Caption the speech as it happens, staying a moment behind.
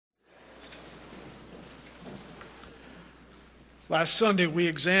Last Sunday, we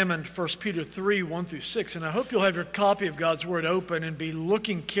examined 1 Peter 3, 1 through 6, and I hope you'll have your copy of God's Word open and be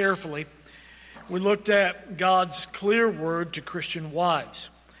looking carefully. We looked at God's clear word to Christian wives.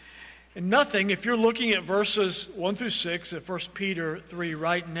 And nothing, if you're looking at verses 1 through 6 of 1 Peter 3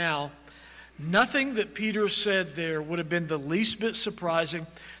 right now, nothing that Peter said there would have been the least bit surprising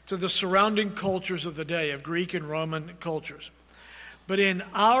to the surrounding cultures of the day, of Greek and Roman cultures. But in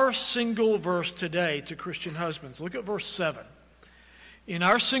our single verse today to Christian husbands, look at verse 7. In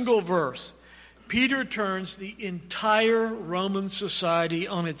our single verse, Peter turns the entire Roman society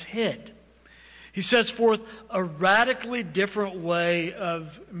on its head. He sets forth a radically different way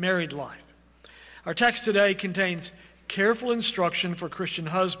of married life. Our text today contains careful instruction for Christian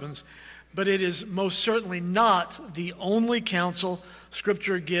husbands, but it is most certainly not the only counsel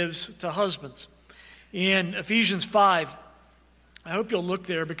Scripture gives to husbands. In Ephesians 5, I hope you'll look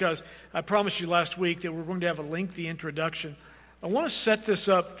there because I promised you last week that we're going to have a lengthy introduction. I want to set this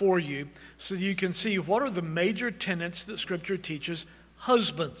up for you so you can see what are the major tenets that Scripture teaches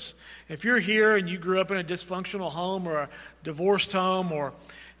husbands. If you're here and you grew up in a dysfunctional home or a divorced home or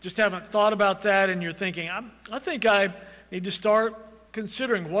just haven't thought about that and you're thinking, I think I need to start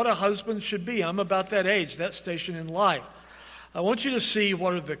considering what a husband should be. I'm about that age, that station in life. I want you to see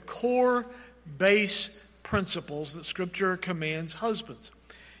what are the core base principles that Scripture commands husbands.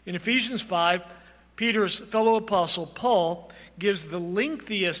 In Ephesians 5, Peter's fellow apostle, Paul, gives the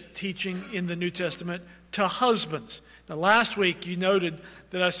lengthiest teaching in the New Testament to husbands. Now, last week you noted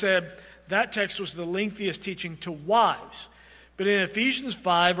that I said that text was the lengthiest teaching to wives. But in Ephesians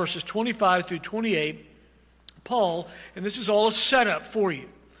 5, verses 25 through 28, Paul, and this is all a setup for you,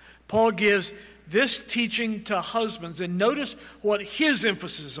 Paul gives this teaching to husbands, and notice what his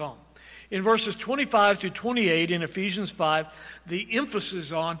emphasis is on. In verses 25 through 28 in Ephesians 5, the emphasis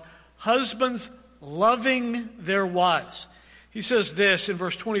is on husbands loving their wives. He says this in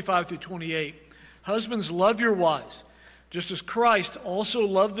verse 25 through 28, "Husbands, love your wives, just as Christ also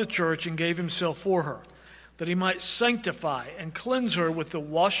loved the church and gave himself for her, that he might sanctify and cleanse her with the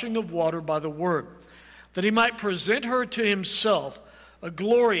washing of water by the word, that he might present her to himself a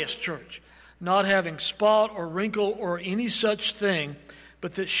glorious church, not having spot or wrinkle or any such thing,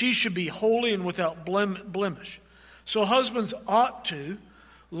 but that she should be holy and without blemish. So husbands ought to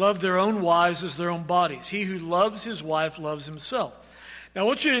love their own wives as their own bodies. He who loves his wife loves himself." Now I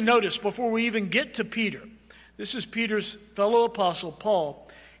want you to notice, before we even get to Peter, this is Peter's fellow apostle, Paul.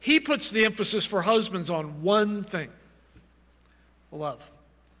 He puts the emphasis for husbands on one thing: love.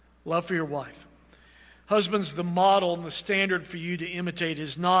 Love for your wife. Husbands, the model and the standard for you to imitate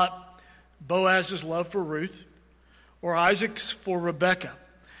is not Boaz's love for Ruth or Isaac's for Rebekah.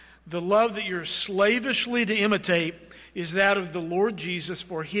 The love that you're slavishly to imitate is that of the Lord Jesus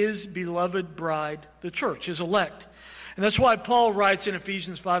for his beloved bride, the church, his elect. And that's why Paul writes in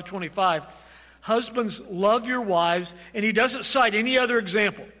Ephesians 5:25, "Husbands, love your wives," and he doesn't cite any other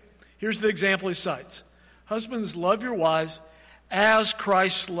example. Here's the example he cites. "Husbands, love your wives as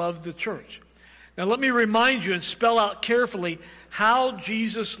Christ loved the church." Now let me remind you and spell out carefully how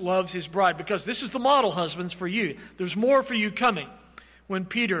Jesus loves his bride, because this is the model, husbands, for you. There's more for you coming when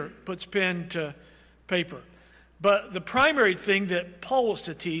Peter puts pen to paper. But the primary thing that Paul wants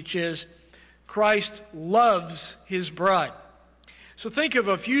to teach is Christ loves his bride. So think of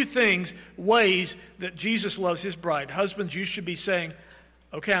a few ways that Jesus loves his bride. Husbands, you should be saying,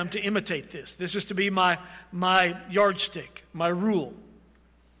 okay, I'm to imitate this. This is to be my yardstick, my rule.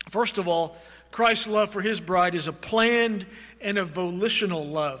 First of all, Christ's love for his bride is a planned and a volitional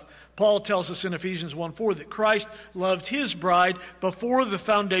love. Paul tells us in Ephesians 1:4 that Christ loved his bride before the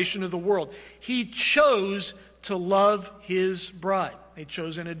foundation of the world. He chose to love his bride. He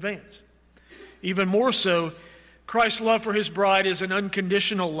chose in advance. Even more so, Christ's love for his bride is an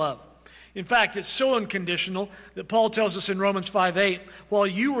unconditional love. In fact, it's so unconditional that Paul tells us in Romans 5:8, while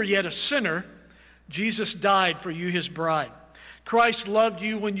you were yet a sinner, Jesus died for you, his bride. Christ loved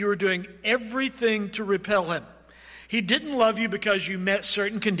you when you were doing everything to repel him. He didn't love you because you met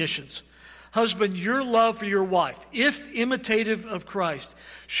certain conditions. Husband, your love for your wife, if imitative of Christ,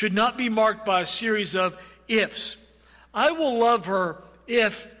 should not be marked by a series of ifs. I will love her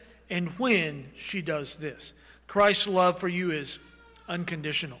if and when she does this. Christ's love for you is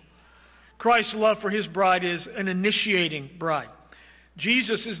unconditional. Christ's love for his bride is an initiating bride.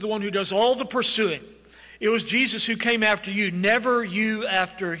 Jesus is the one who does all the pursuing. It was Jesus who came after you, never you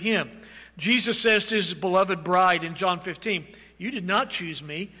after him. Jesus says to his beloved bride in John 15, "You did not choose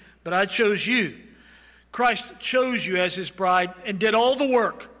me, but I chose you." Christ chose you as his bride and did all the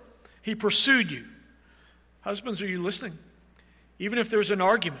work. He pursued you. Husbands, are you listening? Even if there's an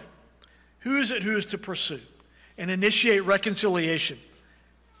argument, who is it who is to pursue? and initiate reconciliation.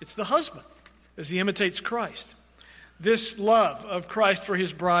 It's the husband as he imitates Christ. This love of Christ for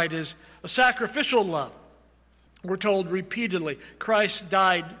his bride is a sacrificial love. We're told repeatedly, Christ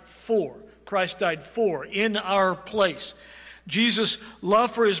died for in our place. Jesus'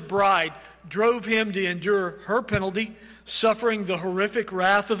 love for his bride drove him to endure her penalty, suffering the horrific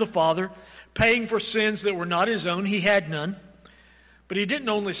wrath of the Father, paying for sins that were not his own. He had none. But he didn't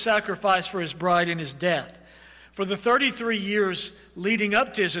only sacrifice for his bride in his death. For the 33 years leading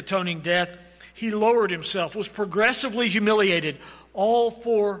up to his atoning death, he lowered himself, was progressively humiliated, all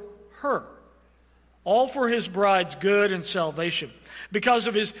for her, all for his bride's good and salvation. Because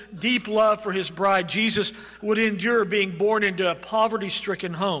of his deep love for his bride, Jesus would endure being born into a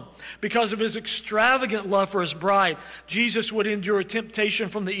poverty-stricken home. Because of his extravagant love for his bride, Jesus would endure temptation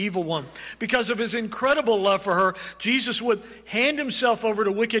from the evil one. Because of his incredible love for her, Jesus would hand himself over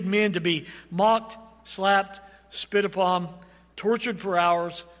to wicked men to be mocked, slapped, spit upon, tortured for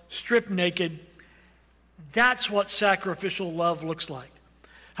hours, stripped naked. That's what sacrificial love looks like.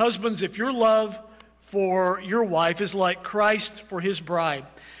 Husbands, if your love for your wife is like Christ for his bride,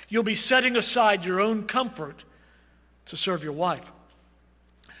 you'll be setting aside your own comfort to serve your wife.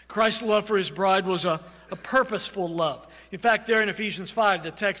 Christ's love for his bride was a purposeful love. In fact, there in Ephesians 5,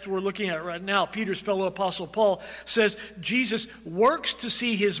 the text we're looking at right now, Peter's fellow apostle Paul says, Jesus works to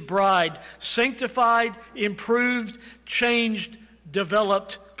see his bride sanctified, improved, changed,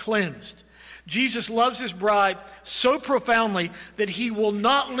 developed, cleansed. Jesus loves his bride so profoundly that he will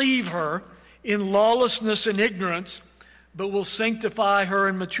not leave her in lawlessness and ignorance, but will sanctify her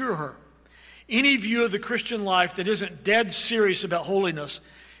and mature her. Any view of the Christian life that isn't dead serious about holiness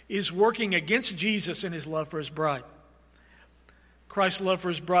is working against Jesus and his love for his bride. Christ's love for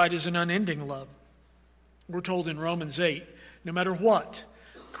his bride is an unending love. We're told in Romans 8, no matter what,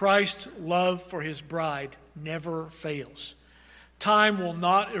 Christ's love for his bride never fails. Time will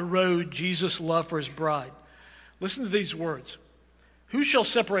not erode Jesus' love for his bride. Listen to these words. Who shall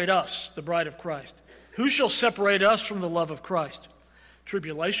separate us, the bride of Christ? Who shall separate us from the love of Christ?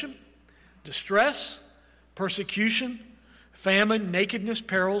 Tribulation, distress, persecution, famine, nakedness,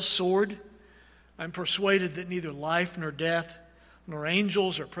 perils, sword. I'm persuaded that neither life nor death, nor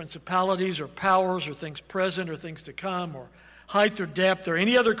angels or principalities or powers or things present or things to come or height or depth or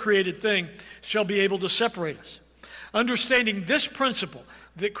any other created thing shall be able to separate us. Understanding this principle,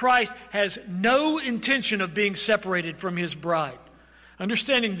 that Christ has no intention of being separated from his bride.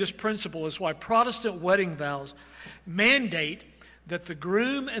 Understanding this principle is why Protestant wedding vows mandate that the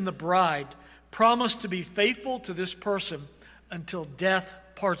groom and the bride promise to be faithful to this person until death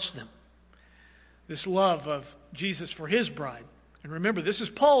parts them. This love of Jesus for his bride. And remember, this is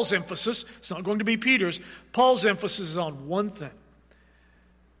Paul's emphasis. It's not going to be Peter's. Paul's emphasis is on one thing.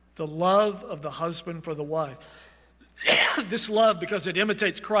 The love of the husband for the wife. This love, because it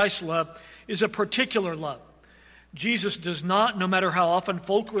imitates Christ's love, is a particular love. Jesus does not, no matter how often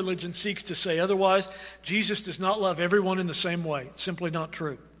folk religion seeks to say otherwise, Jesus does not love everyone in the same way. It's simply not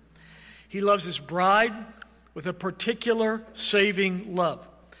true. He loves his bride with a particular saving love.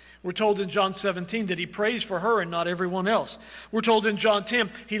 We're told in John 17 that he prays for her and not everyone else. We're told in John 10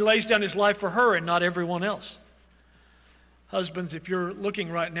 he lays down his life for her and not everyone else. Husbands, if you're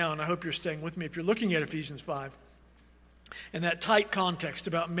looking right now, and I hope you're staying with me, if you're looking at Ephesians 5 and that tight context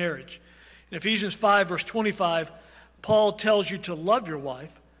about marriage, in Ephesians 5, verse 25, Paul tells you to love your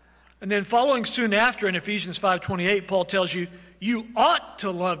wife. And then following soon after in Ephesians 5:28, Paul tells you, you ought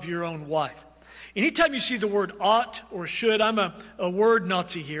to love your own wife. Anytime you see the word ought or should, I'm a word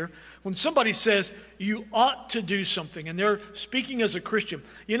Nazi here. When somebody says you ought to do something and they're speaking as a Christian,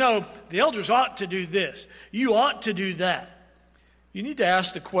 you know, the elders ought to do this. You ought to do that. You need to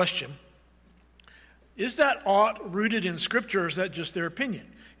ask the question, is that ought rooted in Scripture or is that just their opinion?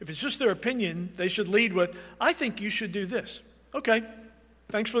 If it's just their opinion, they should lead with, I think you should do this. Okay,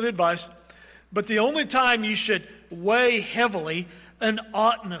 thanks for the advice. But the only time you should weigh heavily an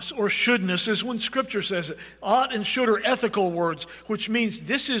oughtness or shouldness is when Scripture says it. Ought and should are ethical words, which means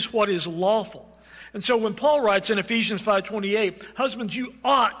this is what is lawful. And so when Paul writes in Ephesians 5:28, husbands, you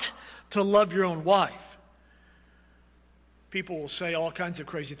ought to love your own wife. People will say all kinds of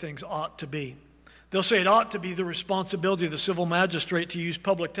crazy things ought to be. They'll say it ought to be the responsibility of the civil magistrate to use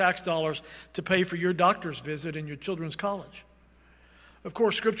public tax dollars to pay for your doctor's visit and your children's college. Of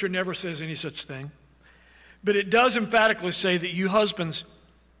course, Scripture never says any such thing. But it does emphatically say that you husbands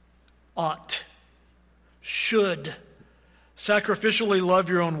ought, should, sacrificially love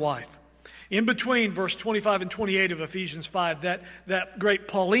your own wife. In between verse 25 and 28 of Ephesians 5, that great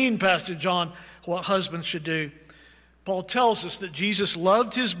Pauline passage on what husbands should do, Paul tells us that Jesus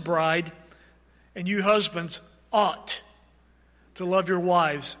loved his bride, and you husbands ought to love your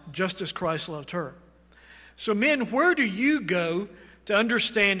wives just as Christ loved her. So men, where do you go to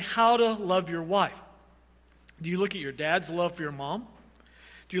understand how to love your wife? Do you look at your dad's love for your mom?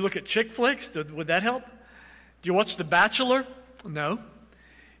 Do you look at chick flicks? Would that help? Do you watch The Bachelor? No.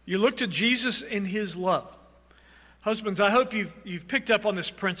 You look to Jesus in his love. Husbands, I hope you've picked up on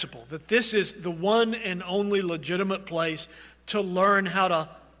this principle, that this is the one and only legitimate place to learn how to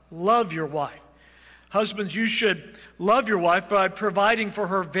love your wife. Husbands, you should love your wife by providing for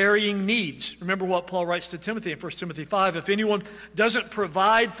her varying needs. Remember what Paul writes to Timothy in 1 Timothy 5. If anyone doesn't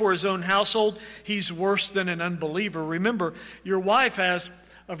provide for his own household, he's worse than an unbeliever. Remember, your wife has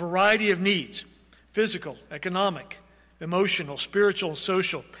a variety of needs: physical, economic, emotional, spiritual, and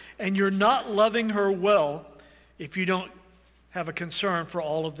social. And you're not loving her well if you don't have a concern for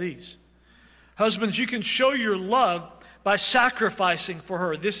all of these. Husbands, you can show your love by sacrificing for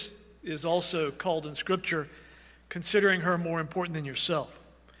her. This is also called in Scripture considering her more important than yourself.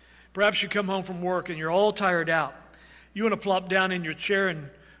 Perhaps you come home from work and you're all tired out. You want to plop down in your chair and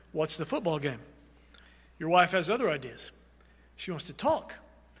watch the football game. Your wife has other ideas. She wants to talk,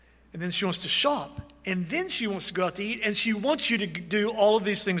 and then she wants to shop, and then she wants to go out to eat, and she wants you to do all of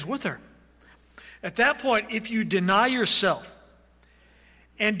these things with her. At that point, if you deny yourself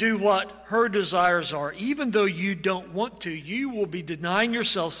and do what her desires are, even though you don't want to, you will be denying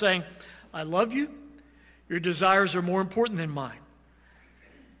yourself, saying, I love you. Your desires are more important than mine.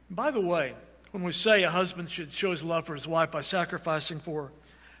 By the way, when we say a husband should show his love for his wife by sacrificing for her,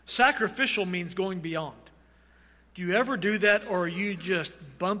 sacrificial means going beyond. Do you ever do that, or are you just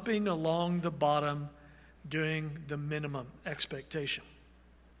bumping along the bottom, doing the minimum expectation?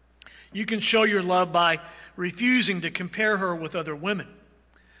 You can show your love by refusing to compare her with other women.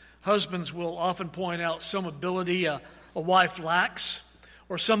 Husbands will often point out some ability a wife lacks,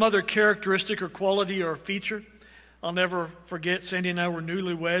 or some other characteristic or quality or feature. I'll never forget, Sandy and I were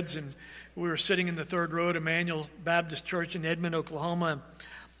newlyweds, and we were sitting in the third row at Emmanuel Baptist Church in Edmond, Oklahoma, and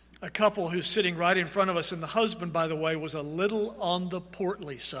a couple who's sitting right in front of us, and the husband, by the way, was a little on the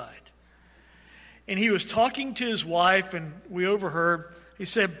portly side. And he was talking to his wife, and we overheard. He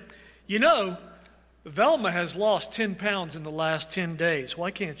said, you know, Velma has lost 10 pounds in the last 10 days. Why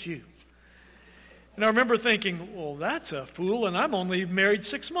can't you? And I remember thinking, well, that's a fool, and I'm only married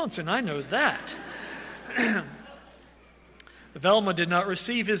 6 months, and I know that. Velma did not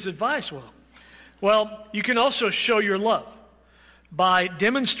receive his advice well. Well, you can also show your love by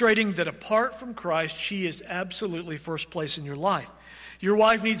demonstrating that apart from Christ, she is absolutely first place in your life. Your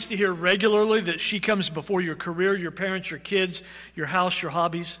wife needs to hear regularly that she comes before your career, your parents, your kids, your house, your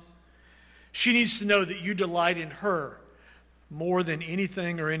hobbies. She needs to know that you delight in her more than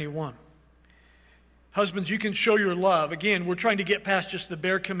anything or anyone. Husbands, you can show your love. Again, we're trying to get past just the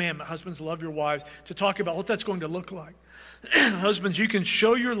bare commandment, husbands, love your wives, to talk about what that's going to look like. Husbands, you can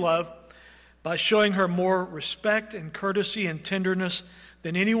show your love by showing her more respect and courtesy and tenderness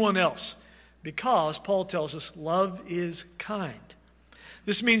than anyone else, because Paul tells us love is kind.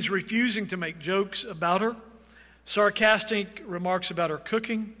 This means refusing to make jokes about her, sarcastic remarks about her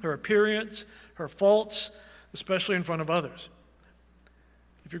cooking, her appearance, her faults, especially in front of others.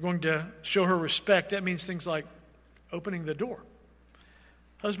 If you're going to show her respect, that means things like opening the door.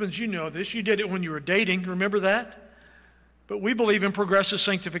 Husbands, you know this. You did it when you were dating. Remember that? But we believe in progressive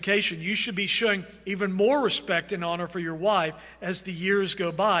sanctification. You should be showing even more respect and honor for your wife as the years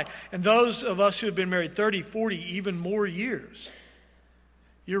go by. And those of us who have been married 30, 40, even more years,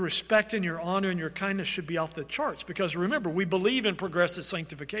 your respect and your honor and your kindness should be off the charts. Because remember, we believe in progressive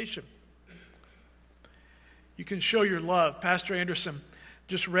sanctification. You can show your love. Pastor Anderson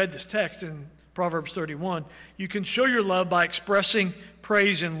just read this text in Proverbs 31. You can show your love by expressing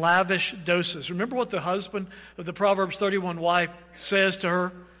praise in lavish doses. Remember what the husband of the Proverbs 31 wife says to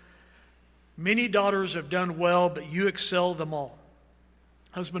her? Many daughters have done well, but you excel them all.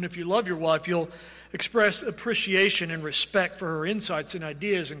 Husband, if you love your wife, you'll express appreciation and respect for her insights and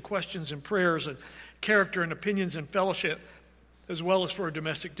ideas and questions and prayers and character and opinions and fellowship, as well as for her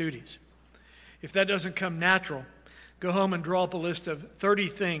domestic duties. If that doesn't come natural, go home and draw up a list of 30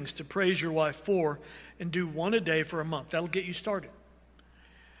 things to praise your wife for and do one a day for a month. That'll get you started.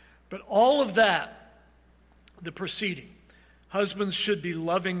 But all of that, the preceding, husbands should be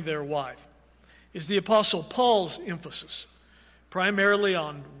loving their wife, is the Apostle Paul's emphasis, primarily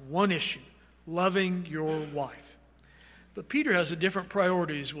on one issue, loving your wife. But Peter has a different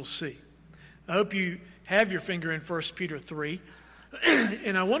priority, as we'll see. I hope you have your finger in 1 Peter 3.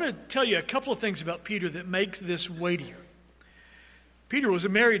 And I want to tell you a couple of things about Peter that makes this weightier. Peter was a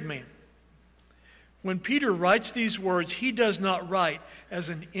married man. When Peter writes these words, he does not write as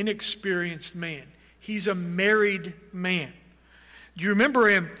an inexperienced man. He's a married man. Do you remember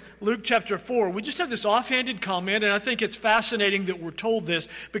in Luke chapter 4, we just have this offhanded comment, and I think it's fascinating that we're told this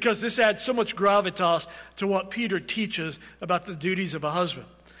because this adds so much gravitas to what Peter teaches about the duties of a husband.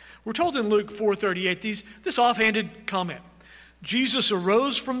 We're told in Luke 4:38 this offhanded comment. Jesus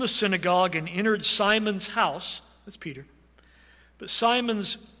arose from the synagogue and entered Simon's house. That's Peter. But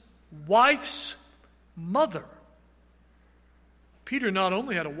Simon's wife's mother. Peter not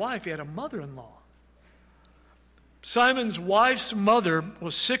only had a wife, he had a mother-in-law. Simon's wife's mother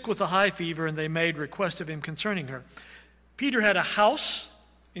was sick with a high fever, and they made request of him concerning her. Peter had a house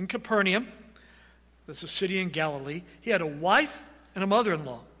in Capernaum. That's a city in Galilee. He had a wife and a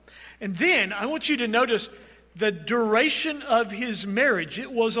mother-in-law. And then I want you to notice the duration of his marriage.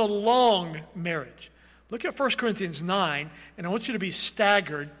 It was a long marriage. Look at 1 Corinthians 9, and I want you to be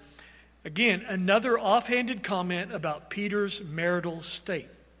staggered. Again, another offhanded comment about Peter's marital state.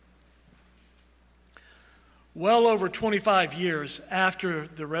 Well over 25 years after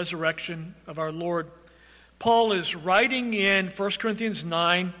the resurrection of our Lord, Paul is writing in 1 Corinthians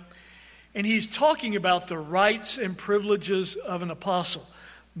 9, and he's talking about the rights and privileges of an apostle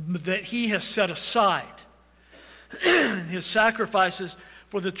that he has set aside, his sacrifices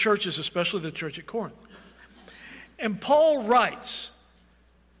for the churches, especially the church at Corinth. And Paul writes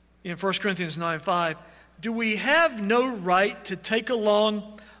in 1 Corinthians 9:5, do we have no right to take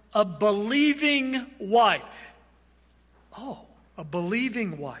along a believing wife? Oh, a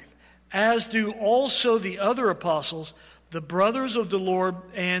believing wife, as do also the other apostles, the brothers of the Lord,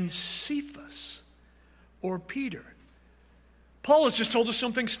 and Cephas, or Peter. Paul has just told us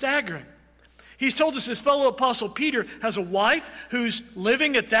something staggering. He's told us his fellow apostle Peter has a wife who's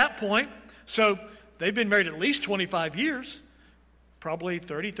living at that point, so they've been married at least 25 years, probably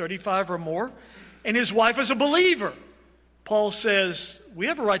 30, 35 or more, and his wife is a believer. Paul says, we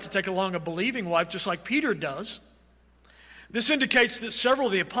have a right to take along a believing wife just like Peter does. This indicates that several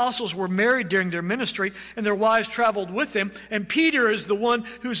of the apostles were married during their ministry and their wives traveled with them, and Peter is the one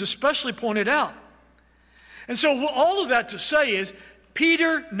who's especially pointed out. And so all of that to say is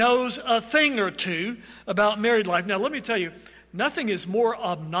Peter knows a thing or two about married life. Now let me tell you, nothing is more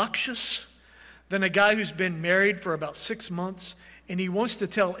obnoxious than a guy who's been married for about 6 months and he wants to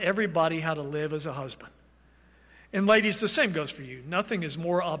tell everybody how to live as a husband. And ladies, the same goes for you. Nothing is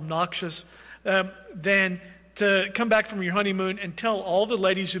more obnoxious than to come back from your honeymoon and tell all the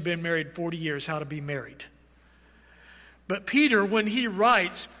ladies who've been married 40 years how to be married. But Peter, when he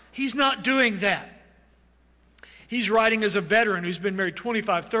writes, he's not doing that. He's writing as a veteran who's been married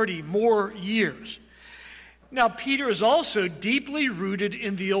 25, 30 more years. Now, Peter is also deeply rooted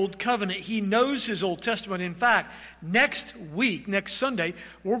in the Old Covenant. He knows his Old Testament. In fact, next week, next Sunday,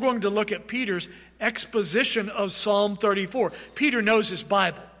 we're going to look at Peter's exposition of Psalm 34. Peter knows his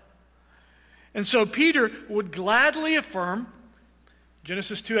Bible. And so Peter would gladly affirm,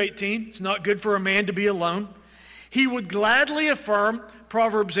 Genesis 2:18, it's not good for a man to be alone. He would gladly affirm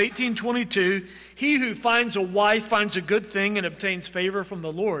Proverbs 18:22, he who finds a wife finds a good thing and obtains favor from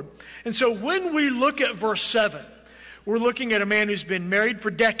the Lord. And so when we look at verse 7, we're looking at a man who's been married for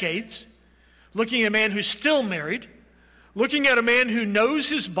decades, looking at a man who's still married, looking at a man who knows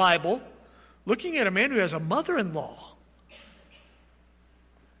his Bible, looking at a man who has a mother-in-law.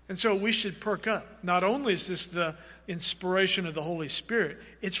 And so we should perk up. Not only is this the inspiration of the Holy Spirit,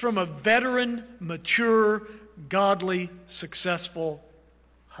 it's from a veteran, mature, godly, successful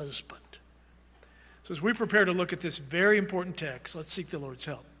husband. So as we prepare to look at this very important text, let's seek the Lord's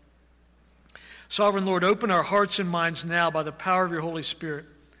help. Sovereign Lord, open our hearts and minds now by the power of your Holy Spirit,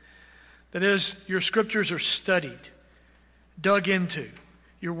 that as your scriptures are studied, dug into,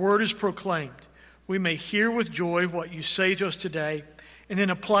 your word is proclaimed, we may hear with joy what you say to us today, and then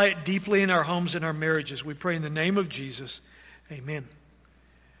apply it deeply in our homes and our marriages. We pray in the name of Jesus. Amen.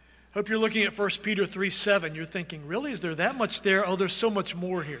 Hope you're looking at 1 Peter 3:7. You're thinking, really, is there that much there? Oh, there's so much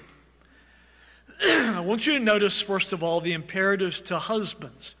more here. I want you to notice, first of all, the imperatives to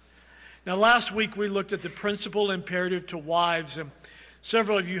husbands. Now, last week we looked at the principal imperative to wives, and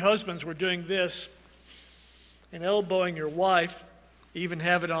several of you husbands were doing this and elbowing your wife. Even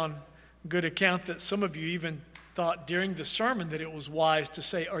have it on good account that some of you even thought during the sermon that it was wise to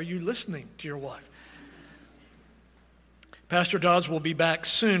say, are you listening to your wife? Pastor Dodds will be back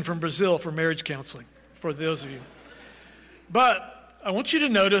soon from Brazil for marriage counseling, for those of you. But I want you to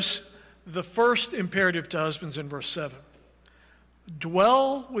notice the first imperative to husbands in verse 7.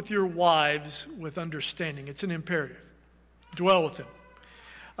 Dwell with your wives with understanding. It's an imperative. Dwell with them.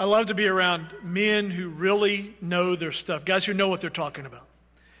 I love to be around men who really know their stuff, guys who know what they're talking about.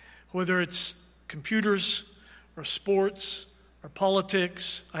 Whether it's computers or sports or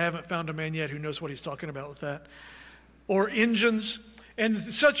politics. I haven't found a man yet who knows what he's talking about with that. Or engines. And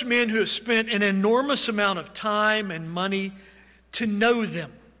such men who have spent an enormous amount of time and money to know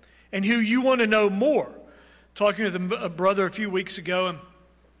them, and who you want to know more. Talking with a brother a few weeks ago, and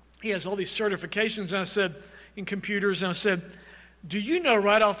he has all these certifications, and I said, in computers, and I said, do you know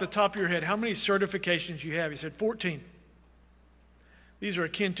right off the top of your head how many certifications you have? He said, 14. These are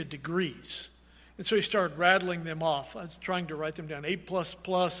akin to degrees. And so he started rattling them off. I was trying to write them down. A++.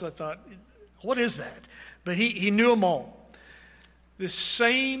 I thought, what is that? But he knew them all. This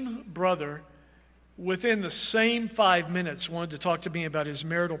same brother, within the same 5 minutes, wanted to talk to me about his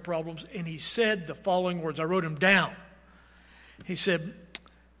marital problems, and he said the following words. I wrote them down. He said,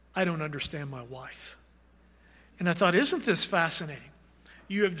 I don't understand my wife. And I thought, isn't this fascinating?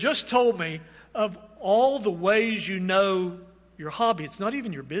 You have just told me of all the ways you know your hobby. It's not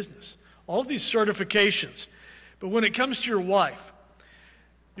even your business. All of these certifications. But when it comes to your wife,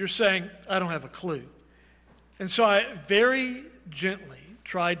 you're saying, I don't have a clue. And so I very gently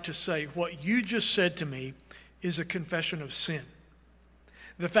tried to say, what you just said to me is a confession of sin.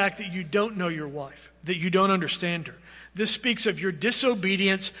 The fact that you don't know your wife, that you don't understand her. This speaks of your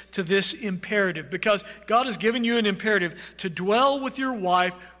disobedience to this imperative, because God has given you an imperative to dwell with your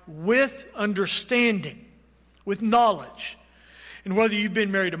wife with understanding, with knowledge. And whether you've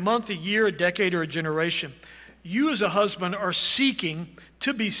been married a month, a year, a decade, or a generation, you as a husband are seeking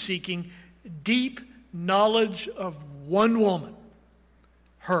deep knowledge of one woman,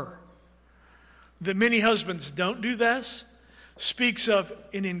 her. That many husbands don't do this speaks of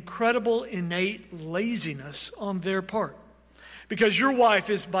an incredible innate laziness on their part. Because your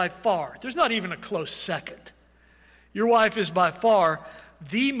wife is by far, there's not even a close second. Your wife is by far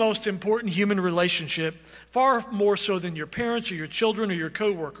the most important human relationship, far more so than your parents or your children or your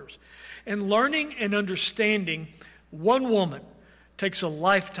co-workers. And learning and understanding one woman takes a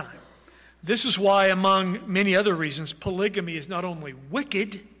lifetime. This is why, among many other reasons, polygamy is not only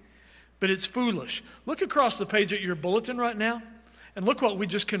wicked, but it's foolish. Look across the page at your bulletin right now, and look what we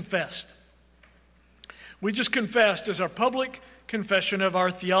just confessed. We just confessed as our public confession of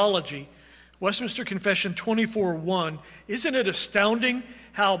our theology, Westminster Confession 24:1. Isn't it astounding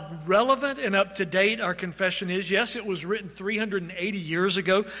how relevant and up to date our confession is? Yes, it was written 380 years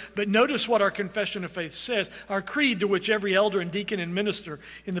ago, but notice what our confession of faith says. Our creed, to which every elder and deacon and minister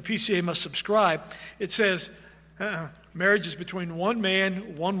in the PCA must subscribe, it says marriage is between one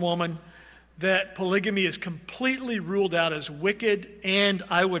man, one woman, that polygamy is completely ruled out as wicked and,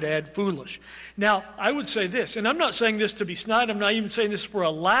 I would add, foolish. Now, I would say this, and I'm not saying this to be snide, I'm not even saying this for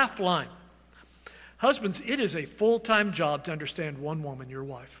a laugh line. Husbands, it is a full-time job to understand one woman, your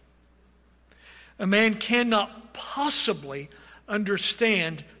wife. A man cannot possibly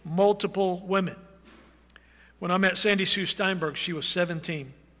understand multiple women. When I met Sandy Sue Steinberg, she was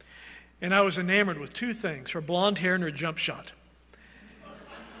 17. And I was enamored with two things, her blonde hair and her jump shot.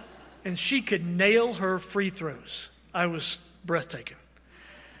 And she could nail her free throws. I was breathtaking.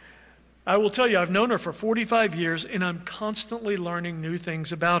 I will tell you, I've known her for 45 years, and I'm constantly learning new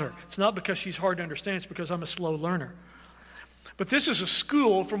things about her. It's not because she's hard to understand, it's because I'm a slow learner. But this is a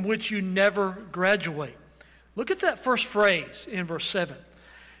school from which you never graduate. Look at that first phrase in verse 7.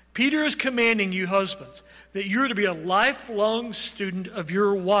 Peter is commanding you, husbands, that you're to be a lifelong student of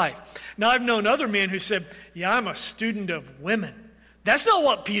your wife. Now, I've known other men who said, yeah, I'm a student of women. That's not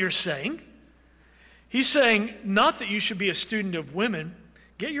what Peter's saying. He's saying not that you should be a student of women.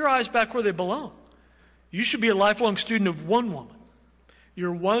 Get your eyes back where they belong. You should be a lifelong student of one woman,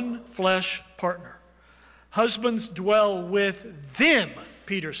 your one flesh partner. Husbands, dwell with them,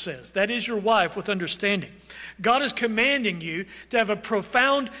 Peter says. That is your wife, with understanding. God is commanding you to have a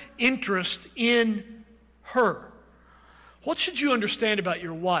profound interest in her. What should you understand about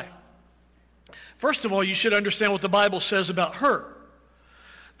your wife? First of all, you should understand what the Bible says about her.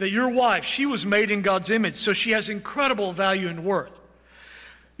 That your wife, she was made in God's image, so she has incredible value and worth.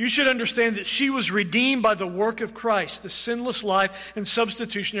 You should understand that she was redeemed by the work of Christ, the sinless life and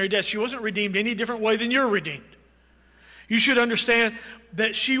substitutionary death. She wasn't redeemed any different way than you're redeemed. You should understand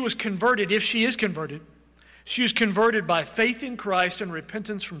that she was converted, if she is converted. She was converted by faith in Christ and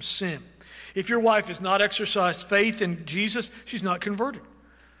repentance from sin. If your wife has not exercised faith in Jesus, she's not converted.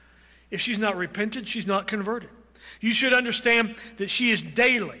 If she's not repented, she's not converted. You should understand that she is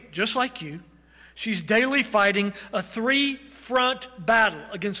daily, just like you, she's daily fighting a three-front battle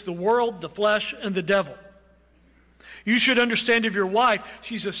against the world, the flesh, and the devil. You should understand of your wife,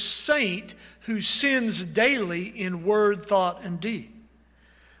 she's a saint who sins daily in word, thought, and deed.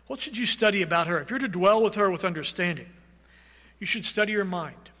 What should you study about her? If you're to dwell with her with understanding, you should study her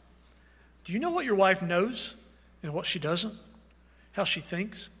mind. Do you know what your wife knows and what she doesn't? how she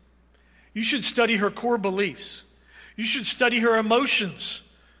thinks. You should study her core beliefs. You should study her emotions,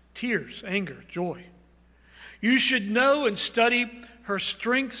 tears, anger, joy. You should know and study her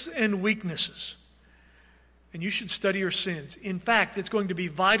strengths and weaknesses. And you should study her sins. In fact, it's going to be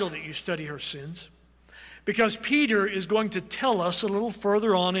vital that you study her sins, because Peter is going to tell us a little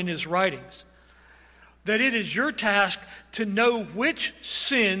further on in his writings that it is your task to know which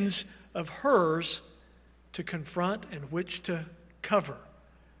sins of hers to confront and which to cover.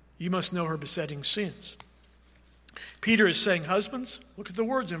 You must know her besetting sins. Peter is saying, husbands, look at the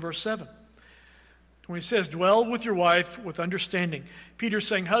words in verse 7. When he says, dwell with your wife with understanding, Peter's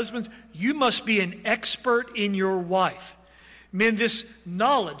saying, husbands, you must be an expert in your wife. Men, this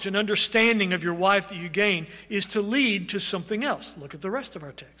knowledge and understanding of your wife that you gain is to lead to something else. Look at the rest of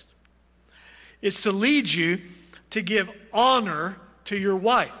our text. It's to lead you to give honor to your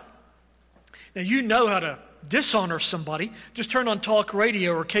wife. Now, you know how to dishonor somebody. Just turn on talk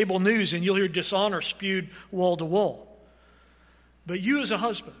radio or cable news and you'll hear dishonor spewed wall to wall. But you as a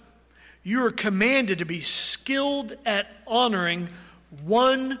husband, you are commanded to be skilled at honoring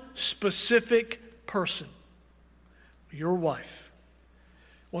one specific person, your wife.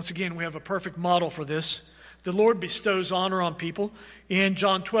 Once again, we have a perfect model for this. The Lord bestows honor on people. In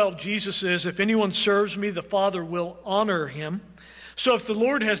John 12, Jesus says, if anyone serves me, the Father will honor him. So if the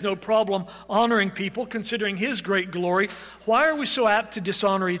Lord has no problem honoring people, considering his great glory, why are we so apt to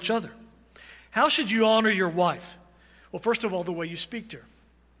dishonor each other? How should you honor your wife? Well, first of all, the way you speak to her,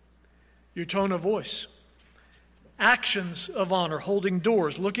 your tone of voice, actions of honor, holding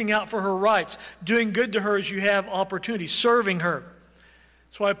doors, looking out for her rights, doing good to her as you have opportunity, serving her.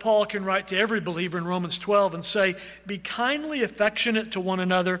 That's why Paul can write to every believer in Romans 12 and say, be kindly affectionate to one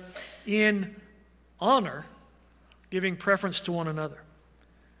another in honor, giving preference to one another.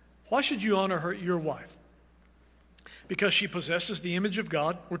 Why should you honor your wife? Because she possesses the image of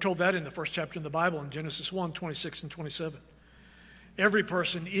God. We're told that in the first chapter in the Bible in Genesis 1, 26 and 27. Every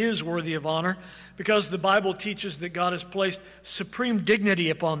person is worthy of honor because the Bible teaches that God has placed supreme dignity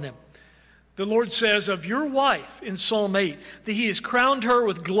upon them. The Lord says of your wife in Psalm 8 that he has crowned her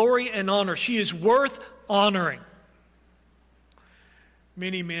with glory and honor. She is worth honoring.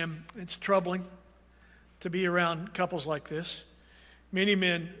 Many men, it's troubling to be around couples like this. Many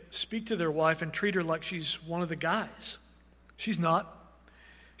men speak to their wife and treat her like she's one of the guys. She's not.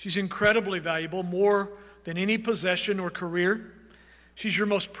 She's incredibly valuable, more than any possession or career. She's your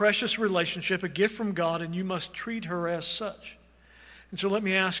most precious relationship, a gift from God, and you must treat her as such. And so let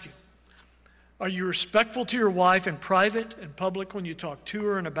me ask you, are you respectful to your wife in private and public when you talk to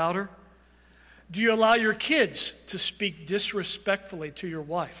her and about her? Do you allow your kids to speak disrespectfully to your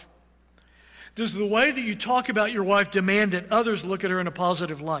wife? Does the way that you talk about your wife demand that others look at her in a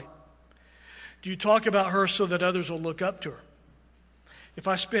positive light? Do you talk about her so that others will look up to her? If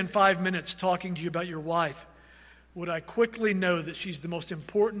I spend 5 minutes talking to you about your wife, would I quickly know that she's the most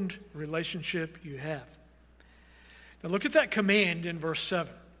important relationship you have? Now look at that command in verse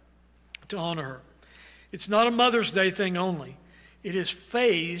 7, to honor her. It's not a Mother's Day thing only. It is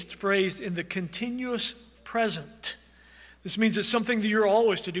phrased in the continuous present. This means it's something that you're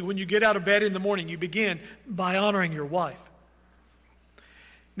always to do. When you get out of bed in the morning, you begin by honoring your wife.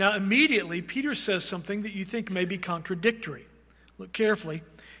 Now immediately, Peter says something that you think may be contradictory. Look carefully.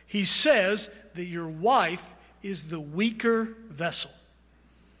 He says that your wife is the weaker vessel.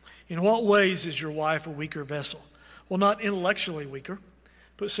 In what ways is your wife a weaker vessel? Well, not intellectually weaker.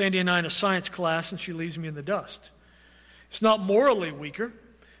 Put Sandy and I in a science class and she leaves me in the dust. It's not morally weaker.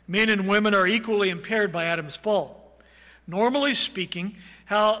 Men and women are equally impaired by Adam's fall. Normally speaking,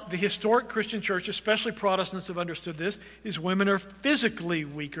 how the historic Christian church, especially Protestants, have understood this, is women are physically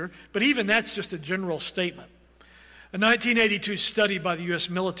weaker, but even that's just a general statement. A 1982 study by the U.S.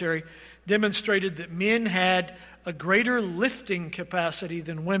 military demonstrated that men had a greater lifting capacity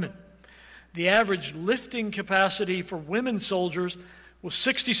than women. The average lifting capacity for women soldiers was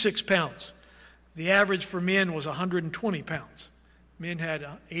 66 pounds. The average for men was 120 pounds. Men had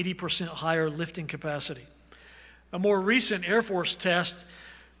 80% higher lifting capacity. A more recent Air Force test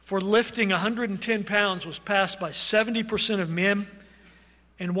for lifting 110 pounds was passed by 70% of men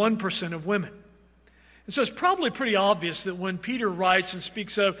and 1% of women. And so it's probably pretty obvious that when Peter writes and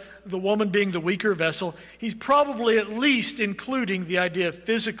speaks of the woman being the weaker vessel, he's probably at least including the idea of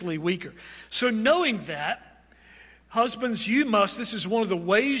physically weaker. So knowing that, husbands, you must, this is one of the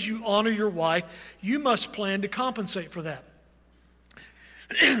ways you honor your wife, you must plan to compensate for that.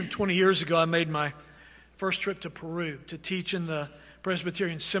 20 years ago, I made my first trip to Peru to teach in the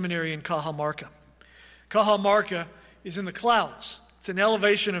Presbyterian Seminary in Cajamarca. Cajamarca is in the clouds. It's an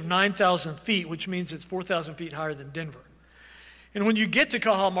elevation of 9,000 feet, which means it's 4,000 feet higher than Denver. And when you get to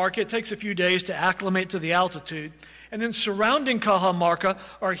Cajamarca, it takes a few days to acclimate to the altitude. And then surrounding Cajamarca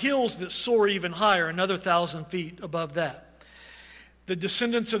are hills that soar even higher, another 1,000 feet above that. The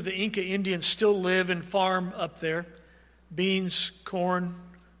descendants of the Inca Indians still live and farm up there. Beans, corn,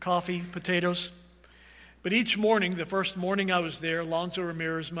 coffee, potatoes. But each morning, the first morning I was there, Alonzo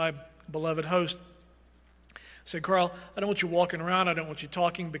Ramirez, my beloved host, said, Carl, I don't want you walking around. I don't want you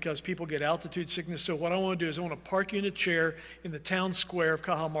talking because people get altitude sickness. So what I want to do is I want to park you in a chair in the town square of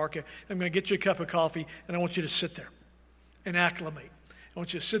Cajamarca. I'm going to get you a cup of coffee, and I want you to sit there and acclimate. I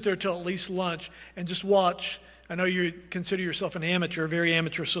want you to sit there till at least lunch and just watch. I know you consider yourself an amateur, a very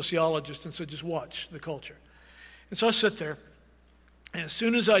amateur sociologist, and so just watch the culture. And so I sit there, and as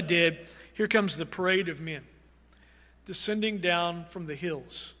soon as I did, here comes the parade of men descending down from the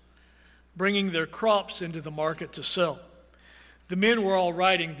hills, bringing their crops into the market to sell. The men were all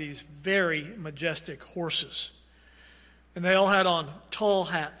riding these very majestic horses, and they all had on tall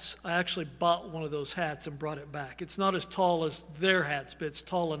hats. I actually bought one of those hats and brought it back. It's not as tall as their hats, but it's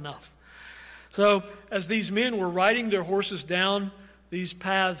tall enough. So as these men were riding their horses down these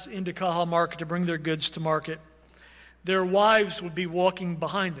paths into Cajamarca to bring their goods to market, their wives would be walking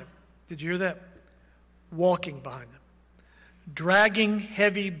behind them. Did you hear that? Walking behind them, dragging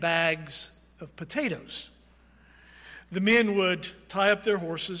heavy bags of potatoes. The men would tie up their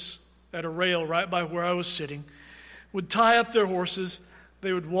horses at a rail right by where I was sitting, would tie up their horses,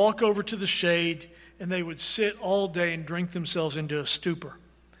 they would walk over to the shade, and they would sit all day and drink themselves into a stupor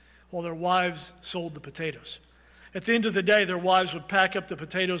while their wives sold the potatoes. At the end of the day, their wives would pack up the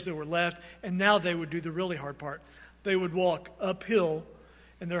potatoes that were left, and now they would do the really hard part. They would walk uphill,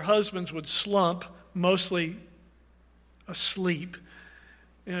 and their husbands would slump, mostly asleep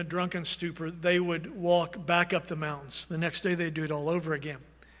in a drunken stupor. They would walk back up the mountains. The next day, they'd do it all over again.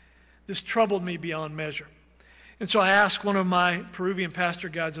 This troubled me beyond measure. And so I asked one of my Peruvian pastor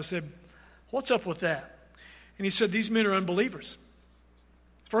guides, I said, what's up with that? And he said, these men are unbelievers.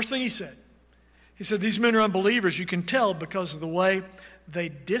 First thing he said, these men are unbelievers. You can tell because of the way they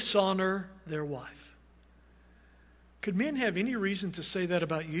dishonor their wife. Could men have any reason to say that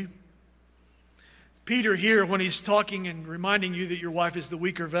about you? Peter here, when he's talking and reminding you that your wife is the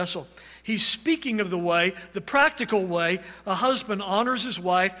weaker vessel, he's speaking of the way, the practical way, a husband honors his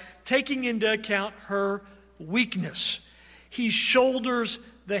wife, taking into account her weakness. He shoulders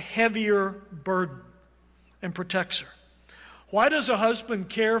the heavier burden and protects her. Why does a husband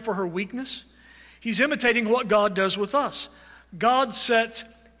care for her weakness? He's imitating what God does with us. God sets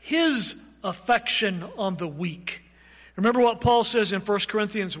his affection on the weak. Remember what Paul says in 1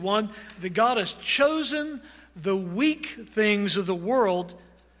 Corinthians 1, that God has chosen the weak things of the world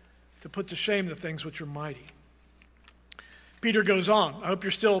to put to shame the things which are mighty. Peter goes on. I hope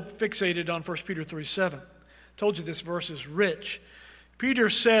you're still fixated on 1 Peter 3:7. I told you this verse is rich. Peter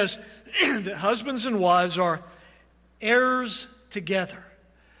says that husbands and wives are heirs together.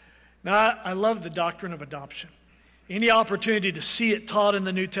 Now, I love the doctrine of adoption. Any opportunity to see it taught in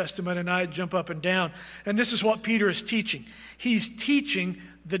the New Testament, and I jump up and down. And this is what Peter is teaching. He's teaching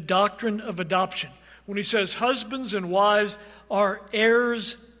the doctrine of adoption. When he says husbands and wives are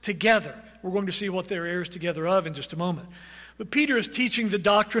heirs together. We're going to see what they're heirs together of in just a moment. But Peter is teaching the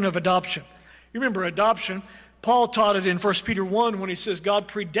doctrine of adoption. You remember adoption. Paul taught it in 1 Peter 1 when he says God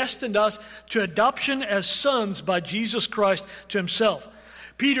predestined us to adoption as sons by Jesus Christ to himself.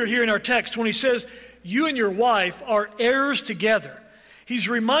 Peter here in our text, when he says you and your wife are heirs together, he's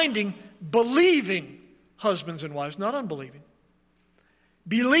reminding believing husbands and wives, not unbelieving,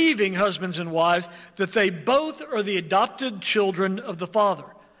 believing husbands and wives that they both are the adopted children of the Father.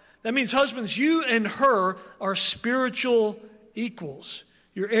 That means husbands, you and her are spiritual equals.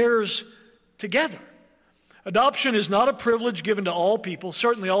 You're heirs together. Adoption is not a privilege given to all people.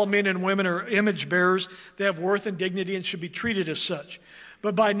 Certainly all men and women are image bearers. They have worth and dignity and should be treated as such.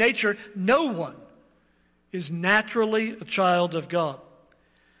 But by nature, no one is naturally a child of God.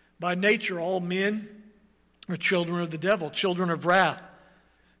 By nature, all men are children of the devil, children of wrath.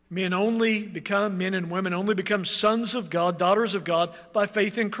 Men and women only become sons of God, daughters of God, by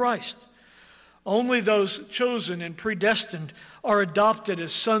faith in Christ. Only those chosen and predestined are adopted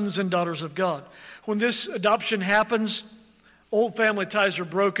as sons and daughters of God. When this adoption happens, old family ties are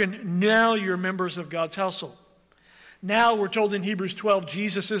broken. Now you're members of God's household. Now we're told in Hebrews 12,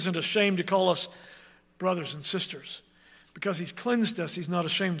 Jesus isn't ashamed to call us brothers and sisters. Because he's cleansed us, he's not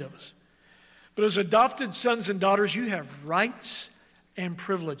ashamed of us. But as adopted sons and daughters, you have rights and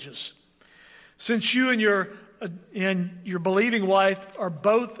privileges. Since you and your believing wife are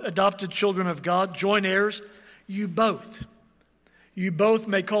both adopted children of God, joint heirs, you both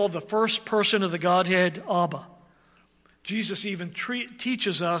may call the first person of the Godhead Abba. Jesus even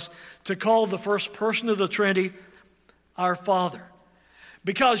teaches us to call the first person of the Trinity our Father.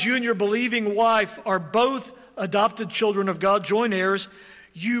 Because you and your believing wife are both adopted children of God, joint heirs,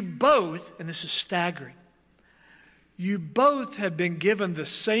 you both, and this is staggering, you both have been given the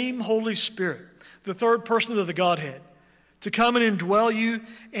same Holy Spirit, the third person of the Godhead, to come and indwell you,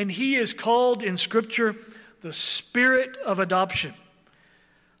 and he is called in Scripture the Spirit of adoption.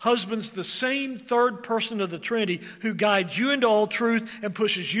 Husbands, the same third person of the Trinity who guides you into all truth and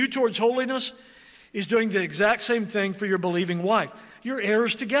pushes you towards holiness is doing the exact same thing for your believing wife. You're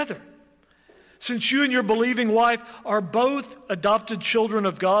heirs together. Since you and your believing wife are both adopted children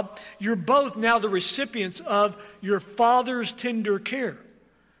of God, you're both now the recipients of your Father's tender care,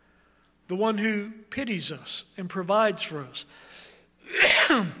 the one who pities us and provides for us.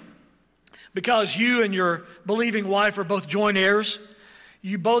 Because you and your believing wife are both joint heirs,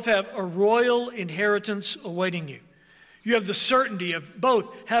 you both have a royal inheritance awaiting you. You have the certainty of both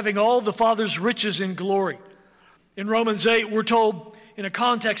having all the Father's riches in glory. In Romans 8, we're told in a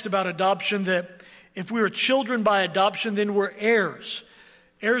context about adoption that if we are children by adoption, then we're heirs,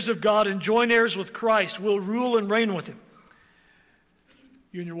 heirs of God and joint heirs with Christ. We'll rule and reign with him.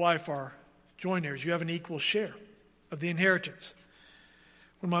 You and your wife are joint heirs. You have an equal share of the inheritance.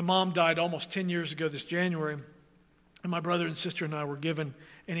 When my mom died almost 10 years ago this January, and my brother and sister and I were given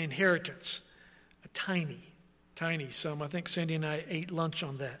an inheritance, a tiny sum. I think Sandy and I ate lunch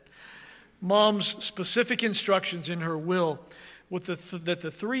on that. Mom's specific instructions in her will with that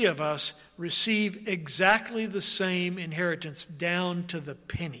the three of us receive exactly the same inheritance down to the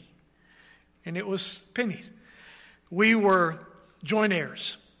penny. And it was pennies. We were joint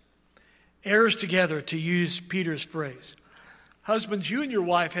heirs, heirs together, to use Peter's phrase. Husbands, you and your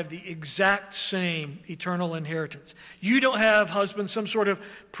wife have the exact same eternal inheritance. You don't have, husbands, some sort of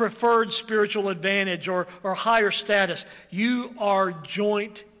preferred spiritual advantage or higher status. You are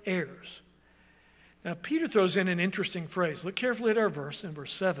joint heirs. Now, Peter throws in an interesting phrase. Look carefully at our verse, in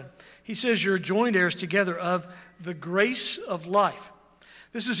verse 7. He says, you're joint heirs together of the grace of life.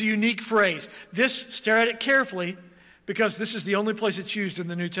 This is a unique phrase. Stare at it carefully, because this is the only place it's used in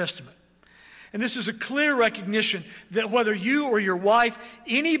the New Testament. And this is a clear recognition that whether you or your wife,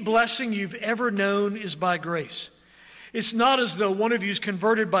 any blessing you've ever known is by grace. It's not as though one of you is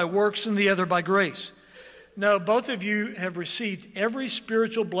converted by works and the other by grace. No, both of you have received every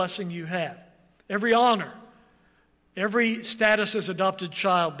spiritual blessing you have, every honor, every status as adopted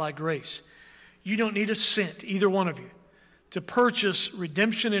child by grace. You don't need a cent, either one of you, to purchase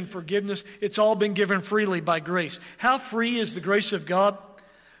redemption and forgiveness. It's all been given freely by grace. How free is the grace of God?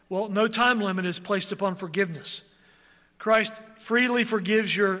 Well, no time limit is placed upon forgiveness. Christ freely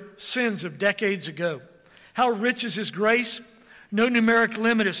forgives your sins of decades ago. How rich is his grace? No numeric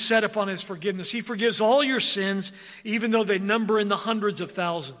limit is set upon his forgiveness. He forgives all your sins, even though they number in the hundreds of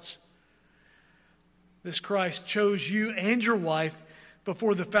thousands. This Christ chose you and your wife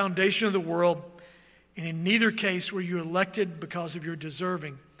before the foundation of the world, and in neither case were you elected because of your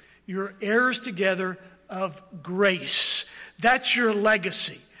deserving. You're heirs together of grace. That's your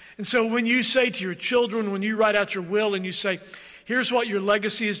legacy. And so when you say to your children, when you write out your will and you say, here's what your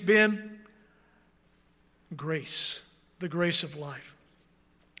legacy has been, grace, the grace of life.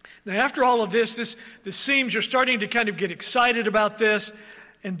 Now, after all of this seems you're starting to kind of get excited about this,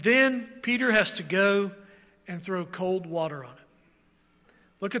 and then Peter has to go and throw cold water on it.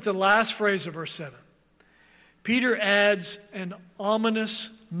 Look at the last phrase of verse 7. Peter adds an ominous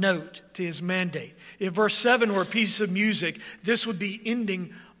note to his mandate. If verse 7 were a piece of music, this would be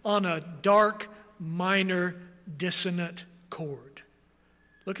ending on a dark, minor, dissonant chord.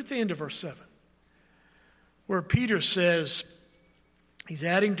 Look at the end of verse 7, where Peter says, he's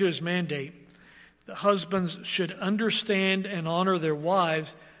adding to his mandate, that husbands should understand and honor their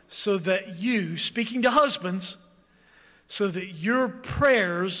wives so that you, speaking to husbands, so that your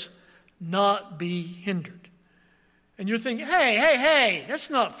prayers not be hindered. And you're thinking, hey, that's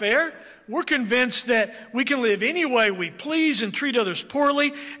not fair. We're convinced that we can live any way we please and treat others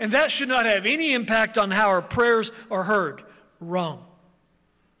poorly, and that should not have any impact on how our prayers are heard. Wrong.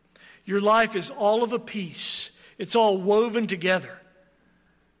 Your life is all of a piece. It's all woven together.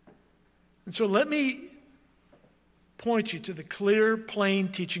 And so let me point you to the clear, plain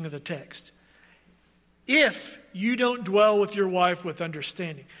teaching of the text. If you don't dwell with your wife with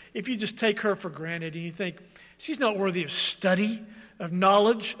understanding, if you just take her for granted and you think, she's not worthy of study, of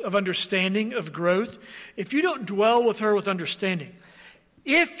knowledge, of understanding, of growth. If you don't dwell with her with understanding,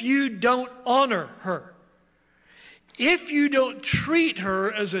 if you don't honor her, if you don't treat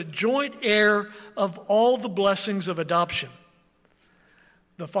her as a joint heir of all the blessings of adoption,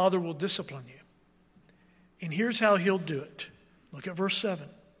 the Father will discipline you. And here's how he'll do it. Look at verse 7.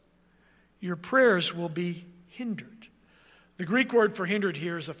 Your prayers will be hindered. The Greek word for hindered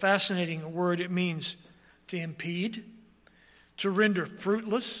here is a fascinating word. It means to impede, to render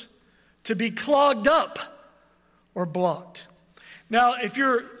fruitless, to be clogged up or blocked. Now, if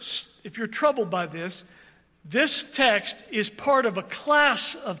you're troubled by this text is part of a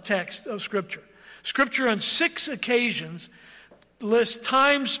class of text of Scripture. Scripture on 6 occasions lists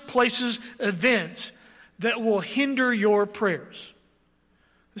times, places, events that will hinder your prayers.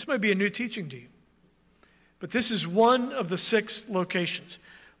 This might be a new teaching to you, but this is one of the 6 locations.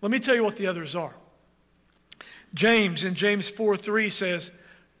 Let me tell you what the others are. James in James 4:3 says,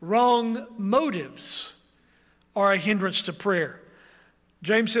 wrong motives are a hindrance to prayer.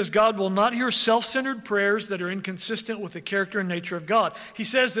 James says God will not hear self-centered prayers that are inconsistent with the character and nature of God. He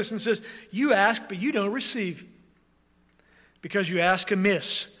says this and says, you ask, but you don't receive, because you ask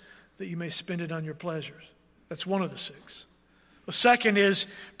amiss, that you may spend it on your pleasures. That's one of the 6. The second is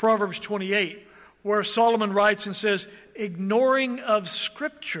Proverbs 28, where Solomon writes and says, ignoring of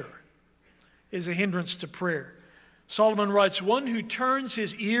Scripture is a hindrance to prayer. Solomon writes, one who turns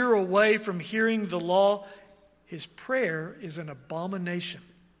his ear away from hearing the law, his prayer is an abomination.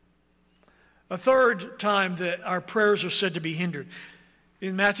 A third time that our prayers are said to be hindered.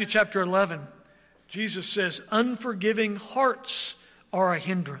 In Matthew chapter 11, Jesus says, unforgiving hearts are a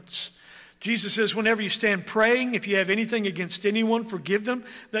hindrance. Jesus says, whenever you stand praying, if you have anything against anyone, forgive them,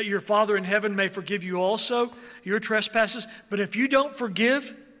 that your Father in heaven may forgive you also your trespasses. But if you don't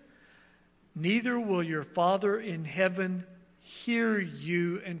forgive, neither will your Father in heaven hear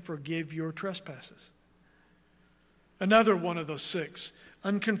you and forgive your trespasses. Another one of those 6.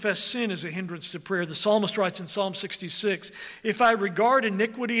 Unconfessed sin is a hindrance to prayer. The psalmist writes in Psalm 66, if I regard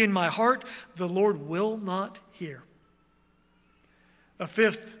iniquity in my heart, the Lord will not hear. A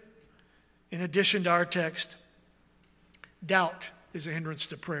fifth, in addition to our text, doubt is a hindrance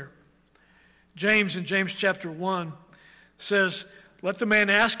to prayer. James in James chapter 1 says, let the man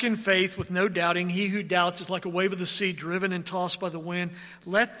ask in faith with no doubting. He who doubts is like a wave of the sea driven and tossed by the wind.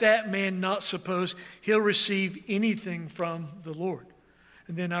 Let that man not suppose he'll receive anything from the Lord.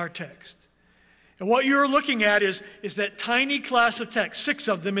 And then our text. And what you're looking at is that tiny class of text, 6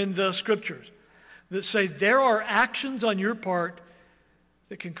 of them in the Scriptures, that say there are actions on your part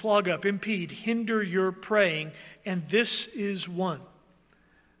that can clog up, impede, hinder your praying. And this is one.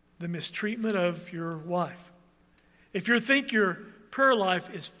 The mistreatment of your wife. If you think your prayer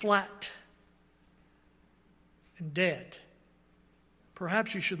life is flat and dead,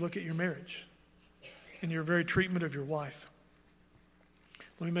 perhaps you should look at your marriage and your very treatment of your wife.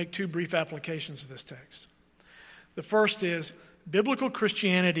 Let me make 2 brief applications of this text. The first is, biblical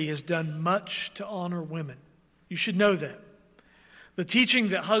Christianity has done much to honor women. You should know that. The teaching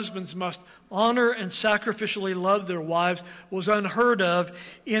that husbands must honor and sacrificially love their wives was unheard of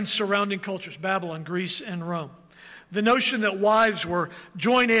in surrounding cultures, Babylon, Greece, and Rome. The notion that wives were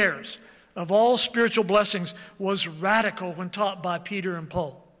joint heirs of all spiritual blessings was radical when taught by Peter and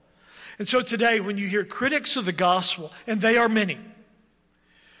Paul. And so today, when you hear critics of the gospel, and they are many,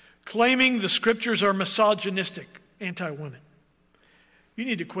 claiming the Scriptures are misogynistic, anti-women, you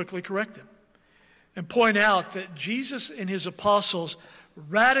need to quickly correct them and point out that Jesus and his apostles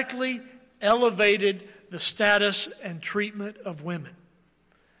radically elevated the status and treatment of women.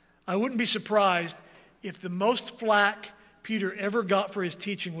 I wouldn't be surprised if the most flack Peter ever got for his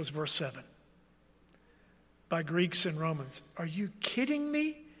teaching was verse 7 by Greeks and Romans. Are you kidding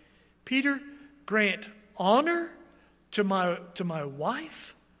me? Peter, grant honor to my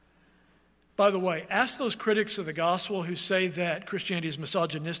wife? By the way, ask those critics of the gospel who say that Christianity is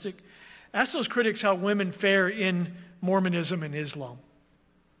misogynistic, ask those critics how women fare in Mormonism and Islam.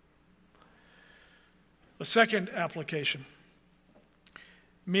 A second application.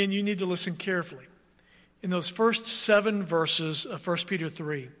 Men, you need to listen carefully. In those first 7 verses of 1 Peter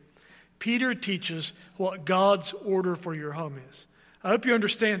 3, Peter teaches what God's order for your home is. I hope you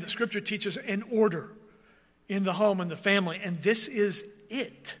understand that Scripture teaches an order in the home and the family, and this is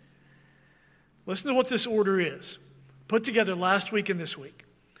it. Listen to what this order is, put together last week and this week.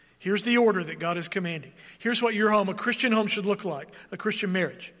 Here's the order that God is commanding. Here's what your home, a Christian home, should look like, a Christian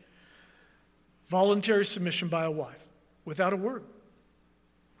marriage. Voluntary submission by a wife, without a word.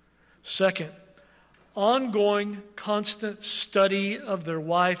 Second, ongoing, constant study of their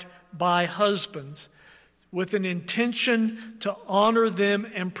wife by husbands with an intention to honor them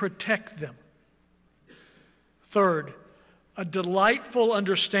and protect them. Third, a delightful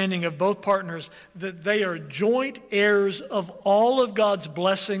understanding of both partners that they are joint heirs of all of God's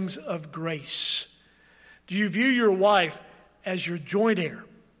blessings of grace. Do you view your wife as your joint heir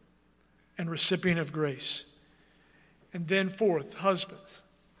and recipient of grace? And then fourth, husbands,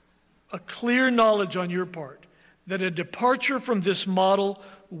 a clear knowledge on your part that a departure from this model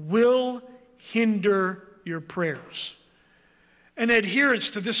will hinder your prayers. An adherence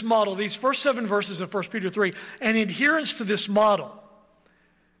to this model, these first 7 verses of 1 Peter 3, an adherence to this model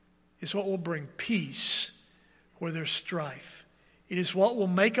is what will bring peace where there's strife. It is what will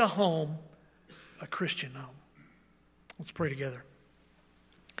make a home a Christian home. Let's pray together.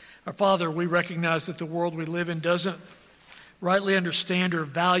 Our Father, we recognize that the world we live in doesn't rightly understand or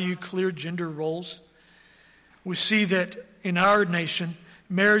value clear gender roles. We see that in our nation,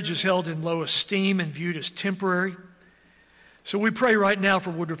 marriage is held in low esteem and viewed as temporary. So we pray right now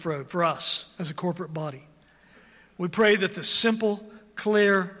for Woodruff Road, for us as a corporate body. We pray that the simple,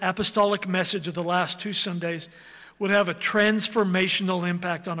 clear, apostolic message of the last 2 Sundays would have a transformational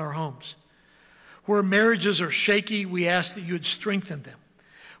impact on our homes. Where marriages are shaky, we ask that you would strengthen them.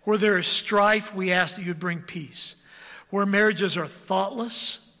 Where there is strife, we ask that you would bring peace. Where marriages are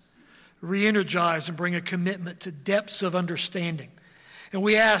thoughtless, re-energize and bring a commitment to depths of understanding. And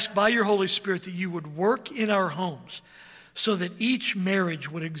we ask by your Holy Spirit that you would work in our homes so that each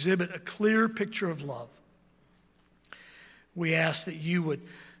marriage would exhibit a clear picture of love. We ask that you would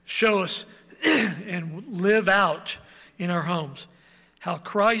show us and live out in our homes how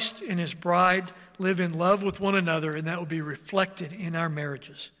Christ and his bride live in love with one another, and that would be reflected in our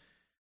marriages.